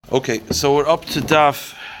Okay, so we're up to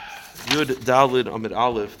Daf Yud Dalid Amid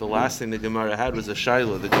Aleph. The last thing the Gemara had was a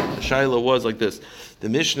Shaila. The Shaila was like this. The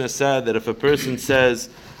Mishnah said that if a person says,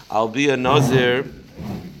 I'll be a Nazir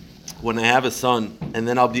when I have a son, and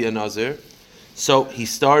then I'll be a Nazir. So he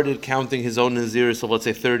started counting his own Naziris, so let's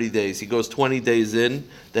say 30 days. He goes 20 days in,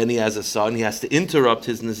 then he has a son. He has to interrupt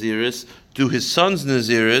his Naziris, do his son's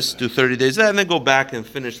Naziris, do 30 days, and then go back and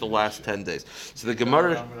finish the last 10 days. So the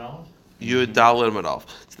Gemara... Yud Daled Amid.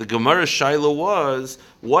 So the Gemara Shaila was,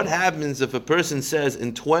 what happens if a person says,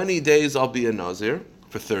 in 20 days I'll be a Nazir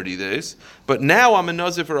for 30 days, but now I'm a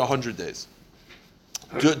Nazir for 100 days?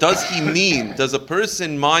 Does a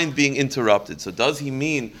person mind being interrupted? So does he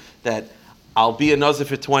mean that I'll be a Nazir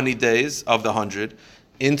for 20 days of the 100,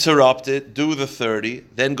 interrupt it, do the 30,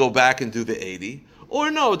 then go back and do the 80? Or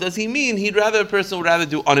no, does he mean a person would rather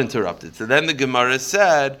do uninterrupted? So then the Gemara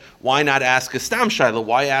said, why not ask a Stam Shaila?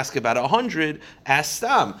 Why ask about 100? Ask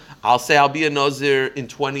Stam. I'll say I'll be a Nazir in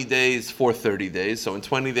 20 days for 30 days. So in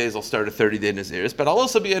 20 days I'll start a 30-day Naziris, but I'll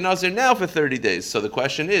also be a Nazir now for 30 days. So the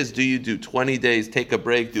question is, do you do 20 days, take a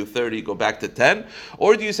break, do 30, go back to 10?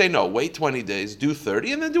 Or do you say, no, wait 20 days, do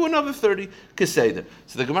 30, and then do another 30 Keseda?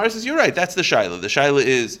 So the Gemara says, you're right, that's the Shaila. The Shaila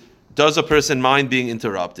is, does a person mind being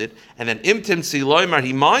interrupted? And then imtim siloimar,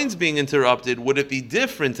 he minds being interrupted. Would it be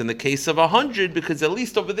different in the case of 100? Because at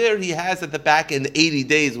least over there he has at the back end 80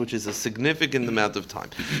 days, which is a significant amount of time.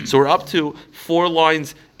 So we're up to 4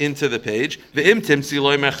 lines into the page. The imtim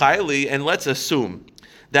siloimar chayli, and let's assume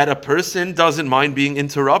that a person doesn't mind being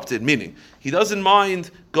interrupted, meaning he doesn't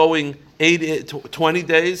mind going 20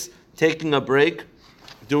 days, taking a break,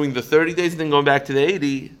 doing the 30 days, and then going back to the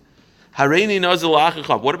 80. Hareini Nazir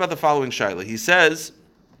la'achachab. What about the following Shaila? He says,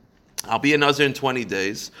 I'll be a Nazir in 20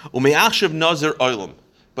 days. Ume'achshav Nazir oilam.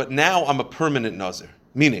 But now I'm a permanent Nazir.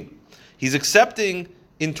 Meaning, he's accepting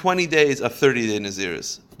in 20 days a 30-day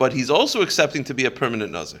Naziris. But he's also accepting to be a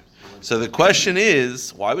permanent Nazir. So the question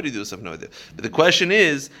is, why would he do this? I have no idea. But the question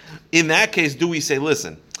is, in that case, do we say,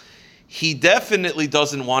 listen, he definitely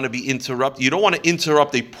doesn't want to be interrupted. You don't want to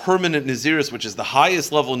interrupt a permanent Naziris, which is the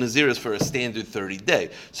highest level Naziris for a standard 30-day.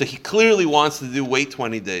 So he clearly wants to wait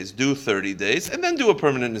 20 days, do 30 days, and then do a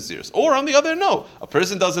permanent Naziris. Or on the other, no. A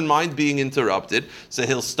person doesn't mind being interrupted, so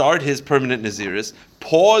he'll start his permanent Naziris,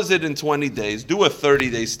 pause it in 20 days, do a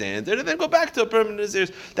 30-day standard, and then go back to a permanent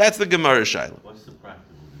Naziris. That's the Gemara Shaila. What's the practical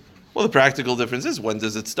difference? Well, the practical difference is, when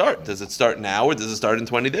does it start? Does it start now, or does it start in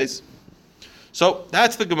 20 days? So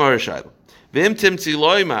that's the Gemara Shaila. V'imtim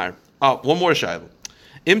tziloimar. One more Shaila.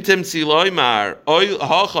 Imtim tziloimar oil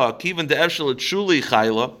hacha kivan de'efshel shuli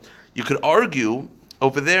chayla. You could argue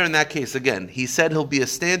over there in that case again. He said he'll be a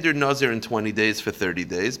standard Nazir in 20 days for 30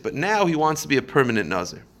 days, but now he wants to be a permanent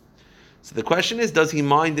Nazir. So the question is, does he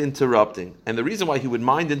mind interrupting? And the reason why he would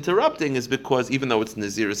mind interrupting is because, even though it's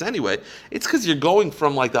Naziris anyway, it's because you're going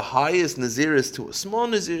from like the highest Naziris to a small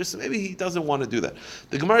Naziris, so maybe he doesn't want to do that.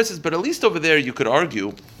 The Gemara says, but at least over there you could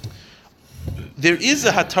argue, there is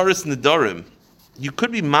a Hataris Nedarim. You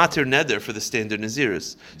could be Mater Neder for the standard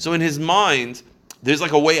Naziris. So in his mind, there's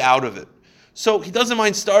like a way out of it. So he doesn't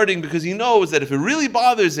mind starting because he knows that if it really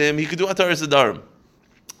bothers him, he could do Hataris Nedarim.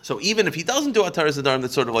 So even if he doesn't do Ataris Adarim,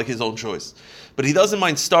 that's sort of like his own choice. But he doesn't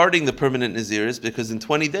mind starting the permanent Naziris because in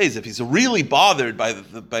 20 days, if he's really bothered by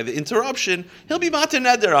the interruption, he'll be Mater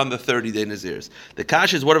Neder on the 30-day Naziris. The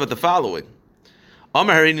Kash is, what about the following? What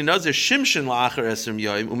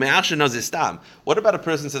about a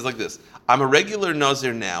person who says like this, I'm a regular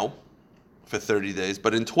Nazir now for 30 days,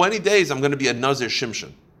 but in 20 days I'm going to be a Nazir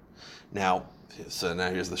Shimshon. Now here's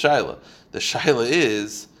the Shaila. The Shaila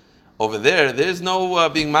is, over there's no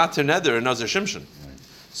being Mater Neder and Nazir Shimshon. Right.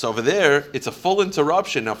 So over there, it's a full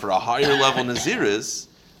interruption now for a higher level Naziris,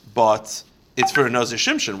 but it's for a Nazir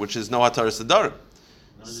Shimshon, which is no Hataris Adarim.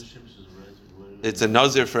 It's a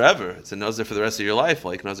Nazir forever. It's a Nazir for the rest of your life.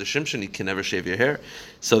 Like Nazir Shimshon, you can never shave your hair.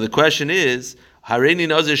 So the question is, Hareini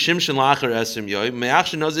Nazir Shimshon la'achar esrim yoyim,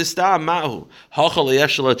 me'achshe Nazir stam ma'hu, hachal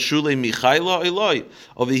yeshel shulei michayla eloi.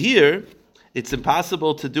 Over here, it's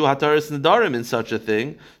impossible to do Hataris Nedarim in such a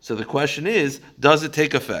thing. So the question is, does it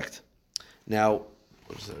take effect? Now,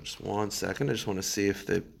 just 1 second. I just want to see if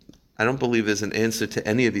I don't believe there's an answer to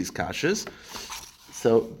any of these kashas.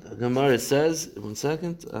 So the Gemara says, 1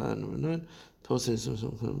 second.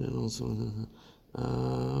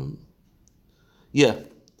 Yeah.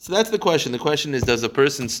 So that's the question. The question is, does a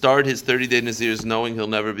person start his 30-day Naziris knowing he'll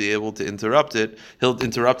never be able to interrupt it? He'll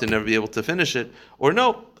interrupt and never be able to finish it. Or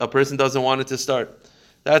no, a person doesn't want it to start.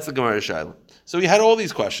 That's the Gemara Shaila. So we had all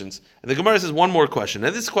these questions. And the Gemara says one more question. Now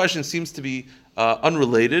this question seems to be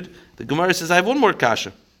unrelated. The Gemara says, I have one more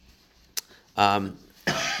kasha.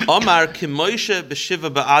 Omar ki Moshe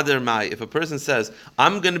b'shiva ba'adar mai. If a person says,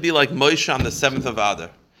 I'm going to be like Moshe on the 7th of Adar,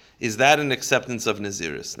 is that an acceptance of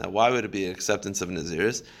Naziris? Now, why would it be an acceptance of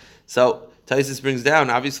Naziris? So, Taisus brings down,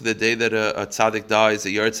 obviously the day that a tzaddik dies, a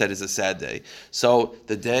yahrzeit is a sad day. So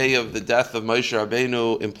the day of the death of Moshe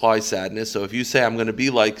Rabbeinu implies sadness. So if you say, I'm going to be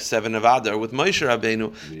like 7 of Adar with Moshe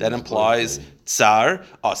Rabbeinu, that implies tsar.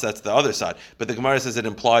 Oh, so that's the other side. But the Gemara says it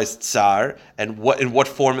implies tsar. And in what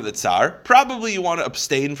form of the tsar? Probably you want to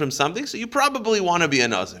abstain from something, so you probably want to be a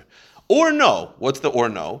Nazir. Or no. What's the or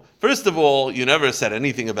no? First of all, you never said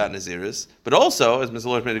anything about Naziris. But also, as Mr.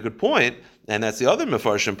 Lord made a good point, and that's the other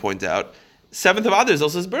Mefarshim point out, 7th of Adar is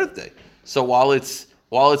also his birthday. So while it's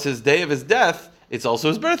his day of his death, it's also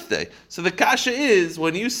his birthday. So the kasha is,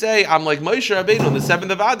 when you say, I'm like Moshe Rabbeinu on the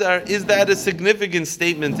 7th of Adar, is that a significant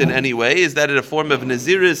statement in any way? Is that a form of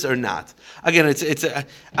Naziris or not? Again,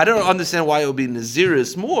 I don't understand why it would be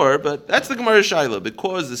Naziris more, but that's the Gemara Shaila,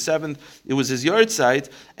 because the 7th, it was his yahrzeit,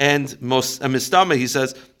 and Mistama, he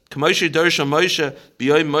says, K'moshe Darsha Moshe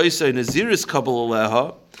b'yoyim Moshe Naziris kabel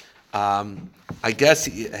aleha. I guess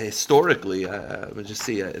historically, let me just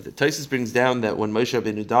see. Taisus brings down that when Moshe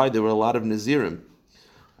Rabbeinu died, there were a lot of Nazirim.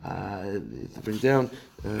 It brings down,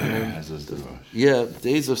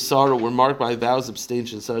 days of sorrow were marked by vows,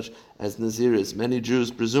 abstention, such as Naziris. Many Jews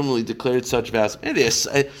presumably declared such vows.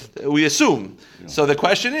 We assume. Yeah. So the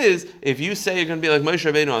question is, if you say you're going to be like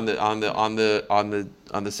Moshe Rabbeinu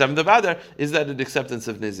on the 7th of Adar, is that an acceptance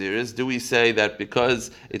of Naziris? Do we say that because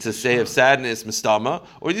it's a say of sadness, mistama,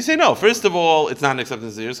 or do you say no? First of all, it's not an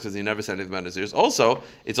acceptance of Naziris because he never said anything about Naziris. Also,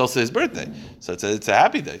 it's also his birthday, so it's a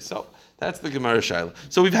happy day. So that's the Gemara Shaila.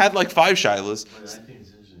 So we've had like 5 Shailas. I think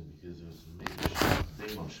it's interesting because it was a major shock. The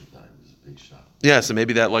day Moshe died was a big shock. Yeah, so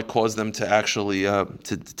maybe that like caused them to actually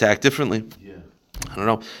to act differently. Yeah, I don't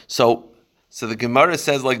know. So the Gemara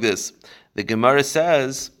says like this. The Gemara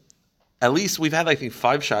says, at least we've had I think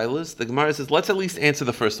 5 Shailas. The Gemara says, let's at least answer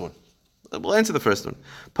the first one. We'll answer the first one.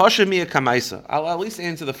 Pasha Mia Kamaisa. I'll at least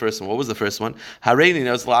answer the first one. What was the first one? Hareini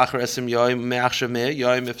knows la'achresim yoim me'achshav me'ah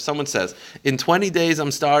yoim. If someone says, in 20 days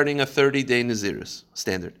I'm starting a 30-day Naziris,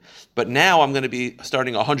 standard. But now I'm going to be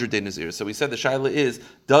starting a 100-day Naziris. So we said the shaila is,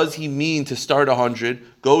 does he mean to start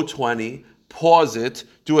 100, go 20, pause it,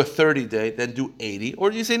 do a 30-day, then do 80?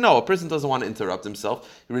 Or do you say, no, a person doesn't want to interrupt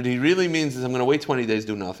himself. What he really means is I'm going to wait 20 days,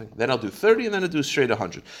 do nothing. Then I'll do 30, and then I'll do straight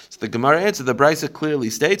 100. So the Gemara answer, the Brisa clearly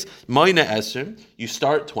states, Moina Esrim, you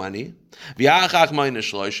start 20. V'yachach Moina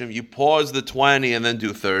Shloshim, you pause the 20 and then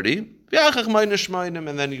do 30. V'yachach Moina Shmoinim,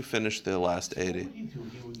 and then you finish the last 80.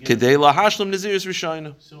 Kedei lahashlam Naziris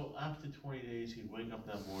Rishayna. So after 20 days, he'd wake up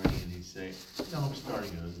that morning and he'd say, no, I'm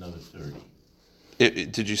starting another 30.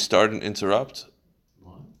 Did you start and interrupt?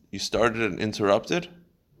 What? You started and interrupted?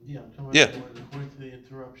 Yeah, I'm talking Yeah. according to the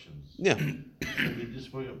interruptions. Yeah. So he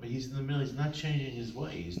just woke up, but he's in the middle. He's not changing his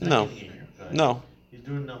way. He's not No. getting a haircut. No. He's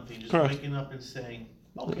doing nothing. Just Correct. waking up and saying,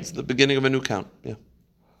 okay. It's the beginning of a new count. Yeah.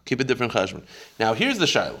 Keep a different cheshbon. Now, here's the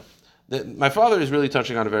shaila. My father is really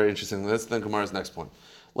touching on a very interesting, that's the Gemara's next point.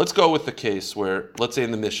 Let's go with the case where, let's say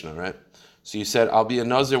in the Mishnah, right? So you said, I'll be a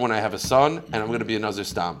Nazir when I have a son, and I'm going to be a Nazir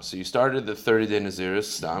Stam. So you started the 30-day Naziris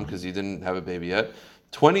Stam, because you didn't have a baby yet.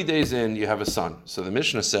 20 days in, you have a son. So the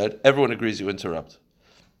Mishnah said, everyone agrees you interrupt.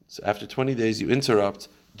 So after 20 days, you interrupt,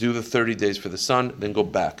 do the 30 days for the son, then go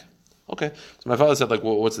back. Okay. So my father said, like,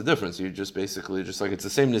 well, what's the difference? You just basically, just like, it's the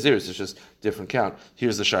same Naziris, it's just different count.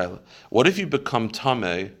 Here's the shaila. What if you become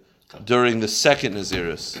Tameh during the second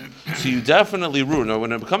Naziris? So you definitely ruin. Now, when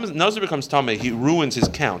Nazir becomes Tameh, he ruins his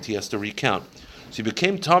count. He has to recount. So you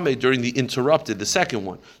became Tameh during the interrupted, the second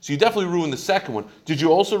one. So you definitely ruined the second one. Did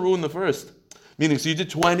you also ruin the first? Meaning, so you did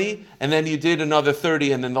 20, and then you did another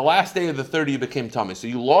 30, and then the last day of the 30 you became Tameh. So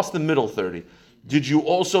you lost the middle 30. Did you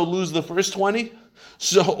also lose the first 20?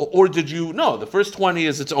 So, or did you, no, the first 20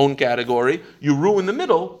 is its own category. You ruin the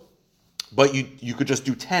middle, but you could just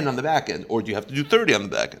do 10 on the back end, or do you have to do 30 on the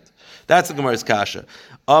back end? That's the Gemara's kasha.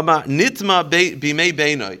 Nitma bimei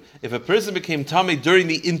beinoi. If a person became tamei during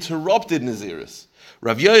the interrupted Naziris,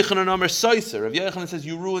 Rav Yochanan Omer Soiser. Rav Yochanan says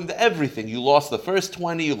you ruined everything. You lost the first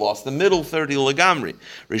 20, you lost the middle 30 legamri.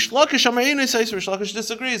 Rish Lakish Amarinu Soiser. Rish Lakish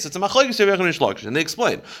disagrees. It's a machlokes Rav Yochanan and Rish Lakish, and they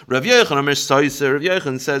explain. Rav Yochanan Omer Soiser. Rav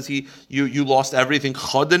Yochanan says you lost everything.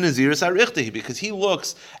 Chada Naziris Arichtehi, because he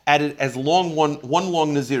looks at it as one long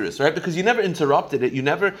Naziris, right? Because you never interrupted it. You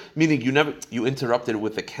interrupted it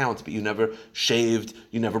with the count, but you never shaved.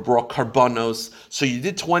 You never brought karbanos. So you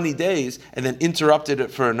did 20 days and then interrupted it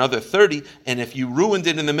for another 30. And if you ruined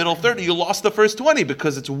it in the middle 30, you lost the first 20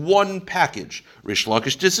 because it's one package. Rish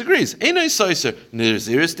Lakish disagrees.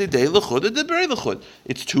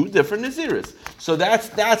 It's two different Naziris. So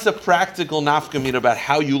that's a practical nafkamina about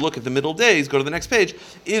how you look at the middle days. Go to the next page.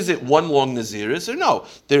 Is it one long Naziris or no?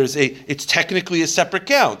 It's technically a separate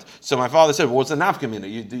count. So my father said, well, what's a nafkamina?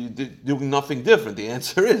 You're doing nothing different. The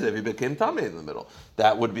answer is if you became tamei in the middle.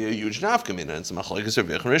 That would be a huge nafkamina. And it's machlokes Rav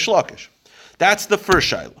Yochanan and Rish Lakish. That's the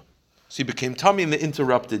first shaila. So he became tamei in the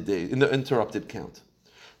interrupted day, in the interrupted count.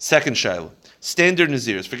 Second shaila, standard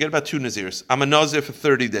naziris. Forget about two naziris. I'm a nazir for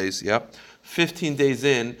 30 days. Yeah, 15 days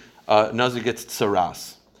in, nazir gets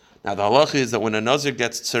tsaras. Now the halacha is that when a nazir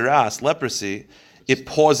gets tsaras, leprosy, it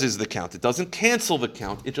pauses the count. It doesn't cancel the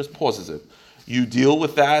count. It just pauses it. You deal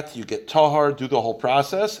with that. You get tahar, do the whole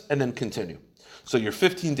process, and then continue. So you're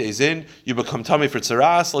 15 days in, you become tamei for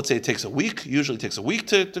tsaras. Let's say it takes a week. Usually it takes a week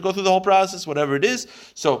to go through the whole process, whatever it is.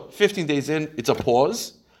 So 15 days in, it's a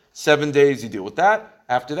pause. 7 days, you deal with that.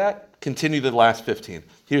 After that, continue the last 15.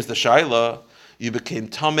 Here's the shaila. You became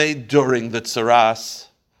tamei during the tsaras.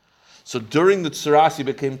 So during the tsaras, you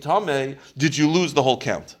became tamei. Did you lose the whole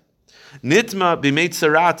count? Nitma b'mei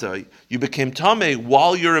tsarata. You became tamei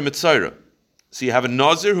while you're a mitzayra. So you have a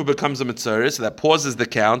nazir who becomes a mitzayra, so that pauses the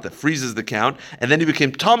count, that freezes the count, and then you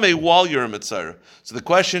became tamei while you're a mitzayra. So the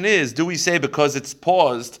question is, do we say because it's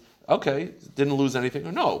paused, okay, didn't lose anything,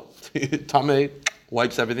 or no? Tamei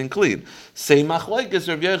wipes everything clean. Say machlekes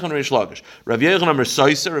Rav Yochanan and Rish Lakish. Rav Yochanan Amar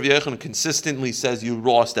Soiser, Rav Yochanan consistently says you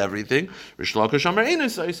lost everything. Rish Lakish Amar Eina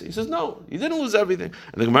Soiser. He says no, you didn't lose everything.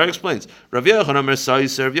 And the Gemara explains, Rav Yochanan Amar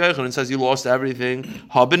Soiser, Rav Yochanan says you lost everything.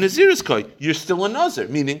 Haba Naziris Koi, you're still a Nazir,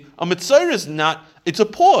 meaning a Mitzayr is not, it's a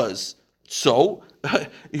pause. So,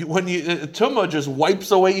 when Tumah just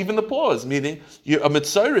wipes away even the pause, meaning a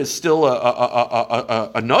Mitzayr is still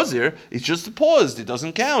a Nazir, it's just a pause, it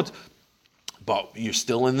doesn't count. But you're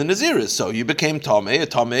still in the Naziris, so you became Tamei. A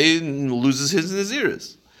Tamei loses his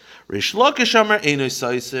Naziris. Rish Lakish Amar Eino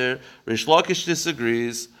Saiser. Rish Lakish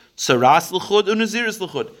disagrees. Tsaras l'chud u Naziris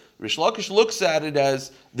l'chud. Rish Lakish looks at it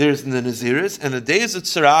as there's the Naziris, and the days of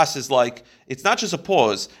Tsaras is like, it's not just a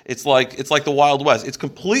pause, it's like the Wild West. It's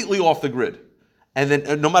completely off the grid. And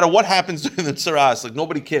then no matter what happens during the Tsaras, like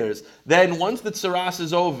nobody cares. Then once the Tsaras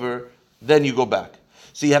is over, then you go back.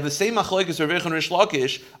 So you have the same machlokes Rav Yochanan and Rish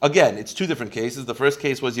Lakish. Again, it's two different cases. The first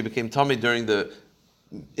case was you became tamei during the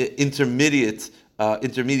intermediate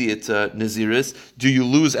Naziris. Do you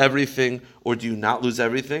lose everything or do you not lose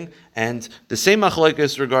everything? And the same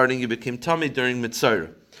machlokes regarding you became tamei during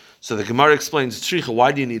Mitzayra. So the Gemara explains, Tzricha,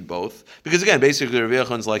 why do you need both? Because again, basically Rav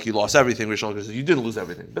Yochanan's like, you lost everything, Rish Lakish says, you didn't lose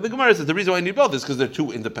everything. But the Gemara says, the reason why you need both is because they're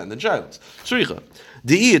two independent shaylos. Tzricha.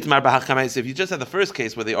 If you just had the first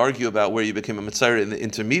case where they argue about where you became a Mitzayra in the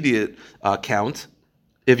intermediate count,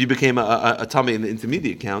 if you became a tamei in the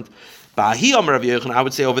intermediate count, I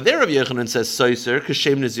would say over there Rav Yochanan says Soiser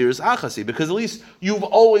Kashem Nazirus Achasi, because at least you've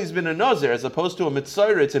always been a Nazir as opposed to a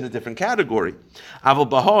Mitzayra, it's in a different category. But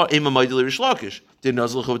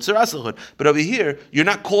over here, you're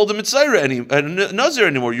not called a Mitzayra a Nazir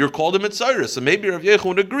anymore, you're called a Mitzayra. So maybe Rav Yochanan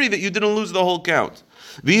would agree that you didn't lose the whole count.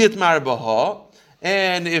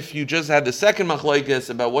 And if you just had the second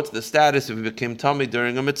machlokes about what's the status if you became tamei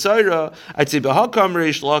during a mitzayra, I'd say b'hakam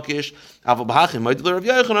Rish Lakish, aval b'hachim ma'idler Rav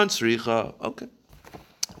Yochanan tzricha. Okay.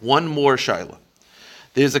 One more shaila.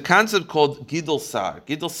 There's a concept called gidul sar.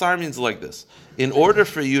 Gidul sar means like this: in order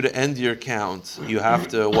for you to end your count, you have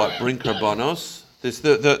to bring karbanos.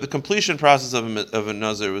 The completion process of a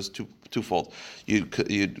nazir was twofold. You'd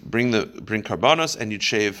bring karbanos and you'd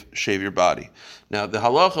shave your body. Now the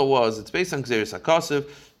halacha was, it's based on Gzeres HaKasev,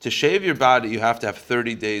 to shave your body you have to have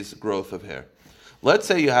 30 days growth of hair. Let's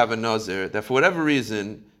say you have a nazir that for whatever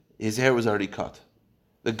reason his hair was already cut.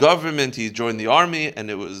 The government, he joined the army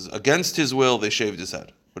and it was against his will, they shaved his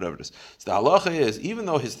head. Whatever it is. So the halacha is, even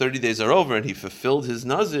though his 30 days are over and he fulfilled his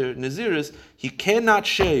naziris, he cannot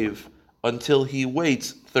shave until he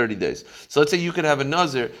waits 30 days. So let's say you could have a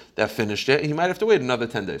nazir that finished it, and he might have to wait another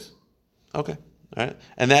 10 days. Okay, all right?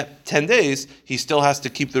 And that 10 days, he still has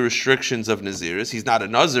to keep the restrictions of naziris. He's not a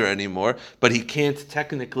nazir anymore, but he can't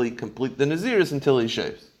technically complete the naziris until he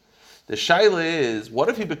shaves. The shaila is, what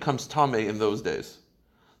if he becomes tamei in those days?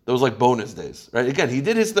 Those like bonus days, right? Again, he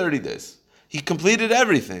did his 30 days. He completed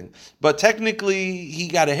everything, but technically he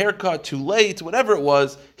got a haircut too late, whatever it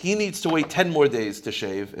was, he needs to wait 10 more days to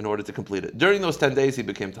shave in order to complete it. During those 10 days, he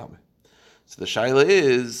became tamei. So the shaila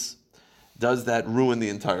is, does that ruin the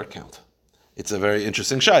entire count? It's a very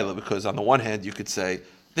interesting shaila, because on the one hand, you could say,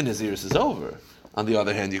 the naziris is over. On the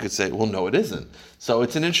other hand, you could say, well, no, it isn't. So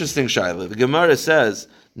it's an interesting shaila. The Gemara says,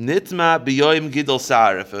 Nitma biyoim gidol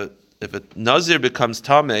sar, If a Nazir becomes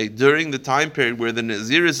Tameh during the time period where the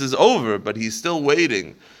Naziris is over, but he's still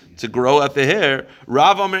waiting to grow out the hair,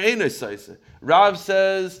 Rav Amar Einay Saisa. Rav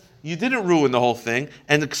says, you didn't ruin the whole thing,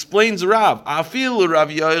 and explains Rav. Afilu Rav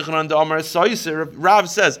Yochanan Amar Saisa. Rav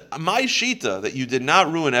says, my shita, that you did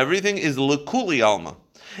not ruin everything, is Lekuli Alma.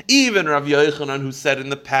 Even Rav Yochanan, who said in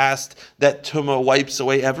the past that Tumah wipes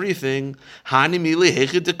away everything,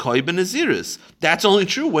 that's only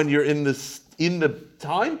true when you're in the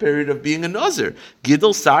time period of being a Nazir.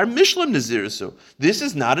 Gidel Sar Mishlam Nazirisu. This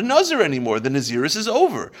is not a Nazir anymore. The Naziris is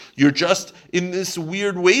over. You're just in this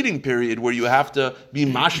weird waiting period where you have to be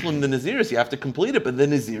Mashlam the Naziris. You have to complete it, but the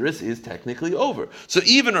Naziris is technically over. So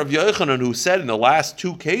even Rav Yochanan, who said in the last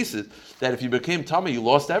two cases that if you became Tameh, you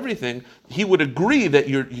lost everything, he would agree that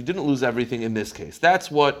you didn't lose everything in this case. That's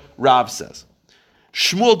what Rav says.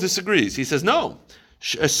 Shmuel disagrees. He says, no.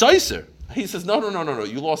 Saiser. He says, no,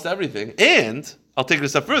 you lost everything. And I'll take it a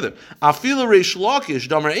step further. Afila Reish Lakish,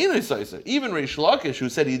 Damar Einay Saiser. Even Reish Lakish, who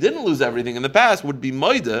said he didn't lose everything in the past, would be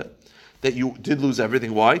Maida that you did lose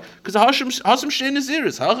everything. Why? Because Hashem Shnei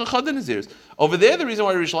Naziris, Hachachad Naziris. Over there, the reason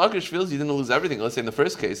why Reish Lakish feels you didn't lose everything, let's say in the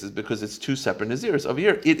first case, is because it's two separate Naziris. Over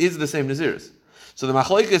here, it is the same Naziris. So the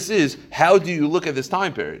machlekes is, how do you look at this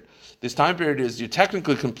time period? This time period is you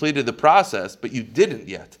technically completed the process, but you didn't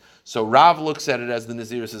yet. So Rav looks at it as the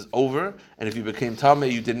Naziris is over, and if you became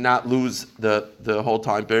Tameh, you did not lose the whole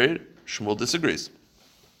time period. Shmuel disagrees.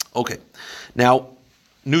 Okay, now,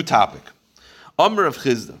 new topic. Amr of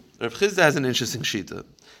Chizda. Rav Chizda has an interesting shita.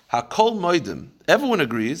 Hakol moedim. Everyone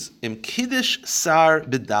agrees. Im kiddush sar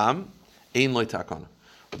b'dam ein lo takana.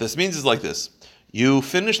 What this means is like this. You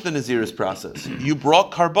finished the Naziris process. You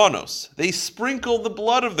brought karbanos. They sprinkled the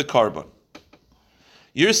blood of the carbon.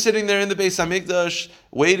 You're sitting there in the Beis Hamikdash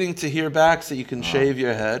waiting to hear back so you can shave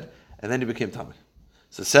your head, and then you became Tameh.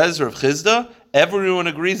 So it says Rav Chizda, everyone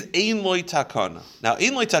agrees, Ein Loi Takana. Now,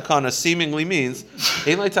 Ein Loi Takana seemingly means,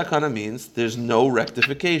 Ein Loi Takana means there's no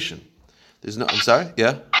rectification. There's no, I'm sorry?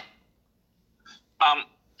 Yeah?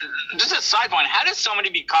 Just a side point, how does somebody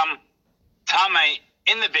become Tameh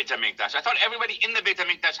in the Beit HaMikdash? I thought everybody in the Beit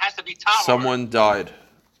HaMikdash has to be Tameh. Someone died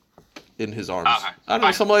in his arms. Okay. I don't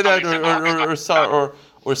know, something like that,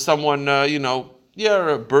 or someone,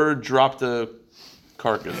 a bird dropped a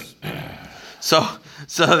carcass. So,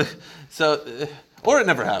 or it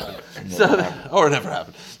never happened. Or it never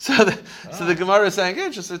happened. So the Gemara is saying,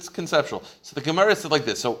 it's conceptual. So the Gemara said like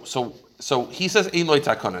this. So he says Ein Lo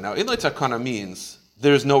Takana. Now, Ein Lo Takana means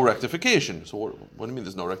there's no rectification. So what do you mean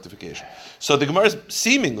there's no rectification? So the Gemara is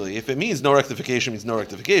seemingly, if it means no rectification, means no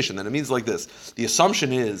rectification, then it means like this. The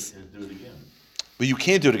assumption is, Do it again. but you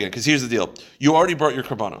can't do it again, because here's the deal. You already brought your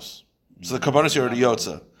karbanos. So the karbanos are already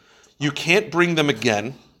yotza. You can't bring them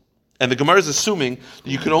again, and the Gemara is assuming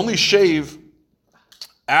that you can only shave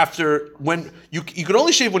when you can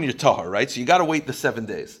only shave when you're tahar, right? So you got to wait the 7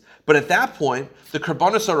 days. But at that point, the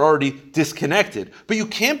karbanos are already disconnected. But you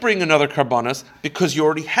can't bring another karbanos because you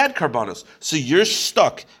already had karbanos. So you're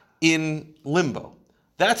stuck in limbo.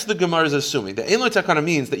 That's the Gemara is assuming. The Ein Lo Takana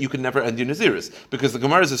means that you can never end your Naziris, because the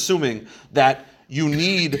Gemara is assuming that you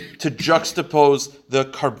need to juxtapose the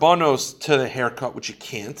karbanos to the haircut, which you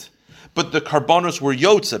can't. But the karbanos were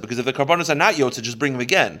yotza, because if the karbanos are not yotza, just bring them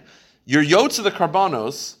again. You're yotza the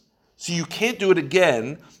karbanos, so you can't do it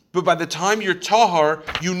again. But by the time you're tahar,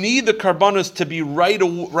 you need the karbanos to be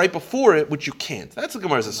right before it, which you can't. That's what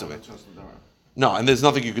Gemara is assuming. No, and there's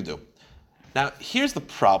nothing you could do. Now, here's the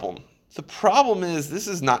problem. The problem is this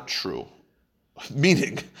is not true.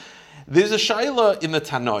 Meaning, there's a shaila in the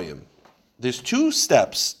Tanoim. There's two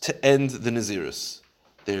steps to end the Naziris.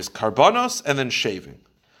 There's karbanos and then shaving.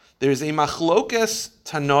 There's a machlokes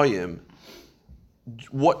Tanoim.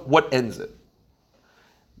 What ends it?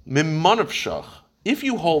 Mimanavshach. If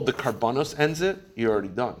you hold the karbanos ends it, you're already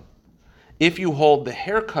done. If you hold the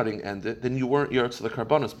hair cutting end it, then you weren't yotz the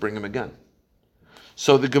karbanos, bring them again.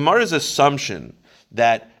 So the Gemara's assumption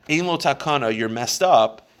that Ein Lo Takana, you're messed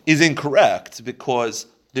up, is incorrect, because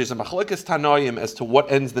there's a machlekes tanoim as to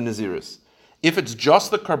what ends the Naziris. If it's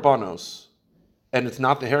just the karbanos and it's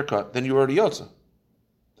not the haircut, then you're already yotza.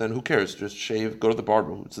 Then who cares? Just shave, go to the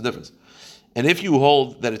barber. What's the difference? And if you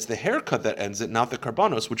hold that it's the haircut that ends it, not the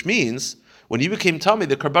karbanos, which means when you became Tameh,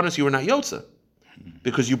 the karbanos, you were not yotza,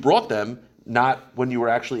 because you brought them not when you were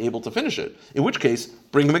actually able to finish it. In which case,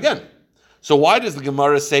 bring them again. So why does the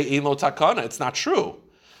Gemara say Ein Lo Takana? It's not true.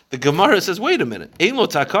 The Gemara says, wait a minute, Ein Lo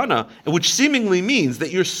Takana, which seemingly means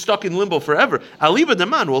that you're stuck in limbo forever. Aliba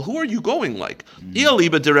Deman, well, who are you going like?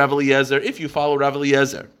 Aliba de Rav Eliezer, if you follow Rav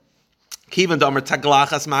Eliezer. Kivan Damar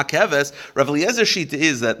Taglachas Ma'keves, Rav Eliezer's shita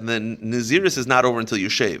is that the Naziris is not over until you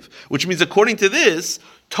shave. Which means, according to this,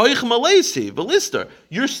 Toich Malesi, Velister,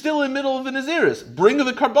 you're still in the middle of the Naziris. Bring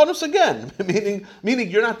the Karbanos again. meaning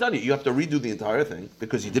you're not done yet. You have to redo the entire thing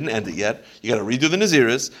because you didn't end it yet. You got to redo the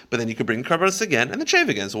Naziris, but then you can bring Karbanos again and then shave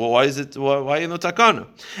again. So why is it? Why no takana?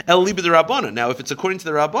 El liba de Rabbanon. Now, if it's according to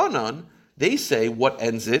the Rabbanon, they say what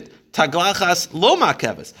ends it, taglachas lo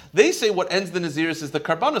makeves. They say what ends the Naziris is the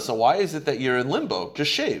Karbanos. So why is it that you're in limbo?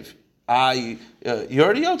 Just shave. You're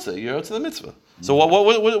already yotze. You're yotze the mitzvah. So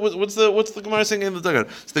what's the Gemara saying in the Takana?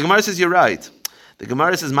 So the Gemara says you're right. The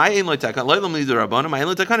Gemara says my ein lo takana lo lam lidu rabbana my ein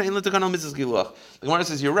lo takana mitzvah giluach. The Gemara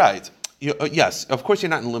says you're right. Yes, of course you're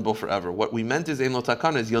not in limbo forever. What we meant is ein lo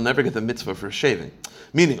takana is you'll never get the mitzvah for shaving.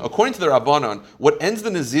 Meaning, according to the Rabbanon, what ends the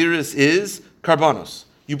Naziris is karbanos.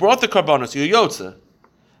 You brought the karbanos, you're yotze.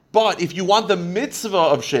 But if you want the mitzvah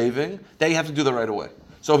of shaving, then you have to do that right away.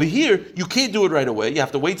 So over here, you can't do it right away. You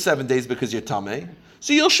have to wait 7 days because you're tameh.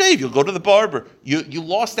 So you'll shave. You'll go to the barber. You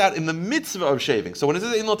lost out in the mitzvah of shaving. So when it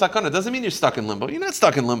says in lo takana, it doesn't mean you're stuck in limbo. You're not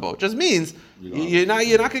stuck in limbo. It just means you're not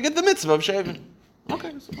going to get the mitzvah of shaving.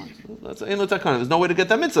 Okay, so that's in lo takana. There's no way to get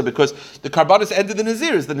that mitzvah because the karbanos ended the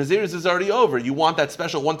naziris. The naziris is already over. You want that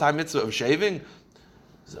special one-time mitzvah of shaving?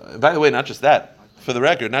 So, by the way, not just that. For the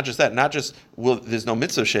record, not just that. Not just there's no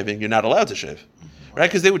mitzvah of shaving. You're not allowed to shave, right?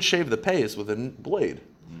 Because they would shave the payas with a blade.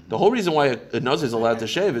 The whole reason why a nazir is allowed to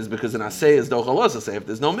shave is because an asay is dochalos asay. If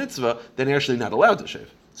there's no mitzvah, then you're actually not allowed to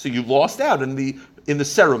shave. So you lost out in the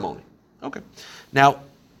ceremony. Okay. Now,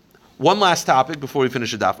 one last topic before we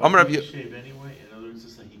finish the daf. He can't shave anyway. In other words,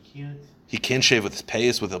 it's like he can't. He can't shave with his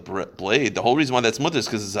payas with a blade. The whole reason why that's mutter is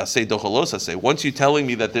because it's asay dochalos asay. Once you're telling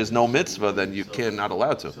me that there's no mitzvah, then you can't not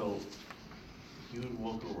allowed to. So he would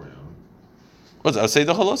walk around. What's asay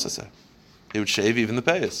dochalos asay? He would shave even the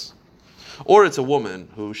payas. Or it's a woman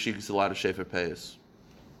who she's allowed to shave her payas.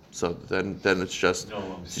 So then it's just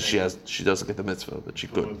she doesn't get the mitzvah, but she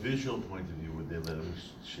could. From a visual point of view, would they let him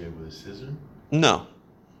shave with a scissor? No,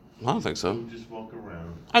 I don't think so. He would just walk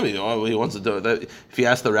around. I mean, he wants to do it. If he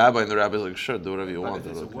asks the rabbi, and the rabbi's like, "Sure, do whatever you want."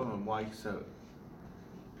 If it's a woman, why so?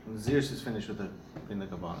 When Naziris is finished with the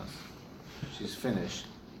Kabbalah, she's finished.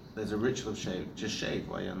 There's a ritual of shave. Just shave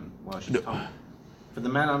while she's talking. For the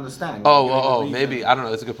man to understand. Maybe I don't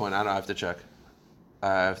know. That's a good point. I have to check.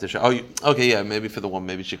 I have to check. Okay, yeah. Maybe for the woman,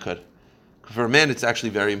 maybe she could. For a man, it's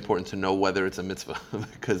actually very important to know whether it's a mitzvah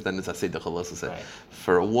because then it's asay dechalos. Right.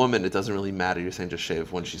 For a woman, it doesn't really matter. You're saying just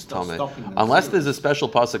shave when she's tameh. Unless there's a special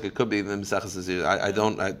pasuk, it could be in the Maseches Nazir. I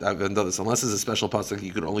haven't done this. Unless there's a special pasuk,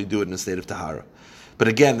 you could only do it in a state of tahara. But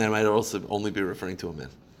again, that might also only be referring to a man.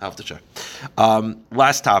 I have to check.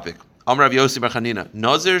 Last topic. Amar Rav Yossi bar Chanina,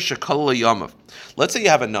 Nazir shekol yamav. Let's say you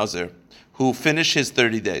have a Nazir who finished his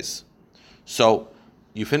 30 days. So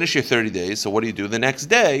you finish your 30 days, so what do? The next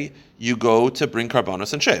day, you go to bring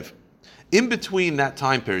karbanos and shave. In between that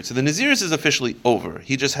time period, so the Naziris is officially over.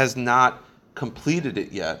 He just has not completed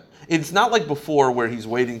it yet. It's not like before where he's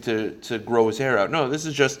waiting to grow his hair out. No, this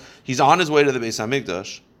is just, he's on his way to the Beis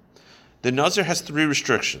HaMikdash. The Nazir has 3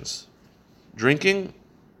 restrictions. Drinking,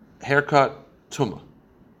 haircut, tumah.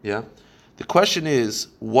 Yeah? The question is,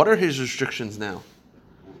 what are his restrictions now?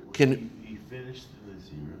 He finished the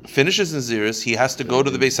Naziris. Finishes Naziris, he has to go to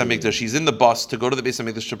the Beis HaMikdash. He's in the bus to go to the Beis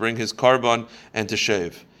HaMikdash to bring his karban and to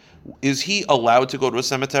shave. Is he allowed to go to a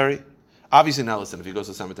cemetery? Obviously now, listen, if he goes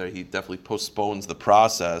to a cemetery, he definitely postpones the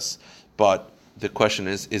process. But the question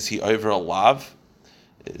is he over a lav?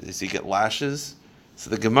 Does he get lashes? So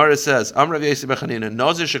the Gemara says, Amar Rav Yossi bar Chanina,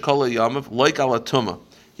 Nazir shekol yamav loik ala tumah.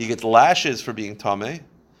 He gets lashes for being tameh.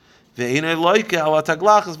 And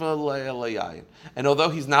although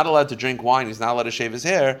he's not allowed to drink wine, he's not allowed to shave his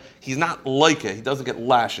hair, he's not like it. He doesn't get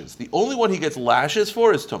lashes. The only one he gets lashes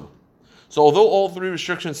for is tumah. So although all 3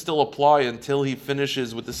 restrictions still apply until he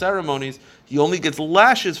finishes with the ceremonies, he only gets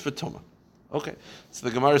lashes for tumah. Okay. So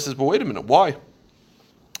the Gemara says, but wait a minute, why?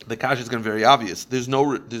 The kasha is going to be very obvious. There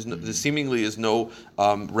seemingly is no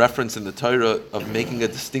reference in the Torah of making a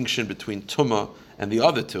distinction between tumah and the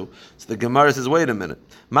other 2. So the Gemara says, wait a minute.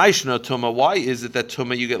 Ma'ishna tumah, why is it that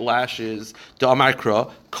tumah you get lashes?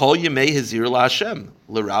 Da'amakra, kol yemei hazir la'Hashem.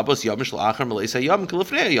 L'rabos yom shlachar melei yom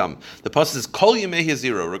k'lefnei yom. The pasuk says, kol yemei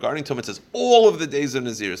hazir. Regarding tumah, it says, all of the days of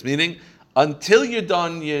Naziris. Meaning, until you're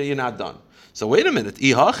done, you're not done. So wait a minute.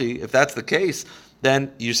 Ihachi, if that's the case,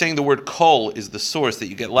 then you're saying the word kol is the source that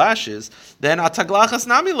you get lashes, then ataglachas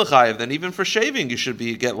nami l'chayev. Then even for shaving, you should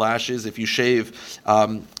get lashes if you shave.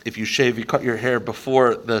 You cut your hair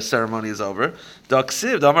before the ceremony is over.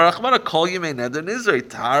 Daksiv damar achmana kol yemei neder nizrei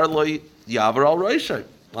tar lo yavar al roishay.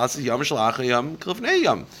 Last yom shalach yom klifnei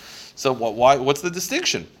yom. So why? What's the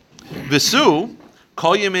distinction? Visu.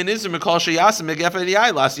 Same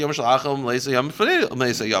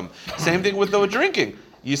thing with the drinking.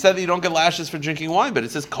 you said that you don't get lashes for drinking wine, but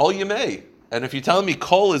it says kol yemei. And if you're telling me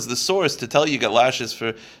kol is the source to tell you get lashes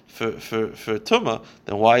for tumah,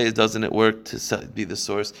 then why doesn't it work to be the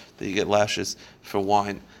source that you get lashes for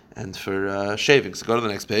wine and for shaving? So go to the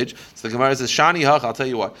next page. So the Gemara says, Shani hach, I'll tell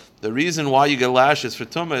you what. The reason why you get lashes for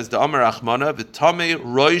tumah is the Amar Achmana, v'tamei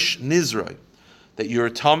roish nizroi. That you're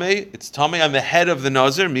tamei, it's tamei on the head of the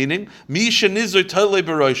nazir, meaning, misha nizroi tolei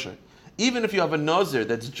b'roishay. Even if you have a nazir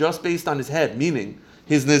that's just based on his head, meaning,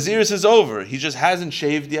 his naziris is over, he just hasn't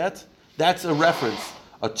shaved yet, that's a reference.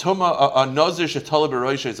 A nazir shetolei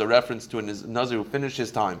b'roishay is a reference to a nazir who finished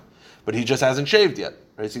his time, but he just hasn't shaved yet.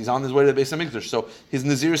 Right? So he's on his way to the Beis HaMikdash. So his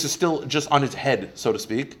naziris is still just on his head, so to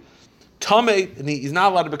speak. Tamei, and he's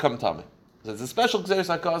not allowed to become tamei. So it's a special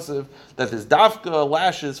Gzeres HaKasev that there's dafka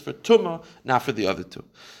lashes for tumah, not for the other two.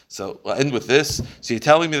 So I'll end with this. So you're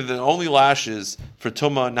telling me that there are only lashes for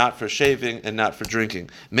tumah, not for shaving, and not for drinking.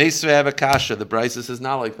 Meisvei Avakasha, the Brisa says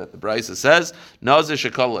not like that. The Brisa says, Nazir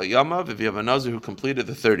Shekala Yamav, if you have a Nazir who completed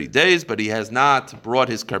the 30 days, but he has not brought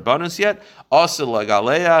his karbanos yet, Asel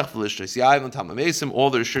Lagaleach, V'lishtris Yaim, and Tamamesim, all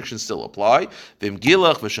the restrictions still apply. V'im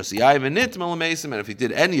Gilach, V'shas Yaim, and Nitmal Mesim, and if he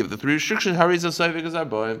did any of the 3 restrictions, Hariza Saivik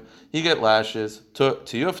Azarboim, he get lashes. To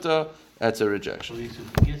Yufta, that's a rejection. So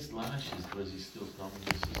he gets lashes, but he's still telling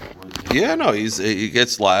this is what Yeah, no, he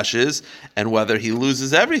gets lashes, and whether he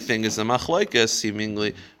loses everything is a machlokes,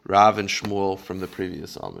 seemingly Rav and Shmuel from the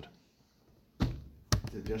previous Amud.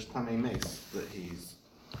 Just Tamei Mace that he's.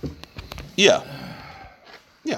 Yeah.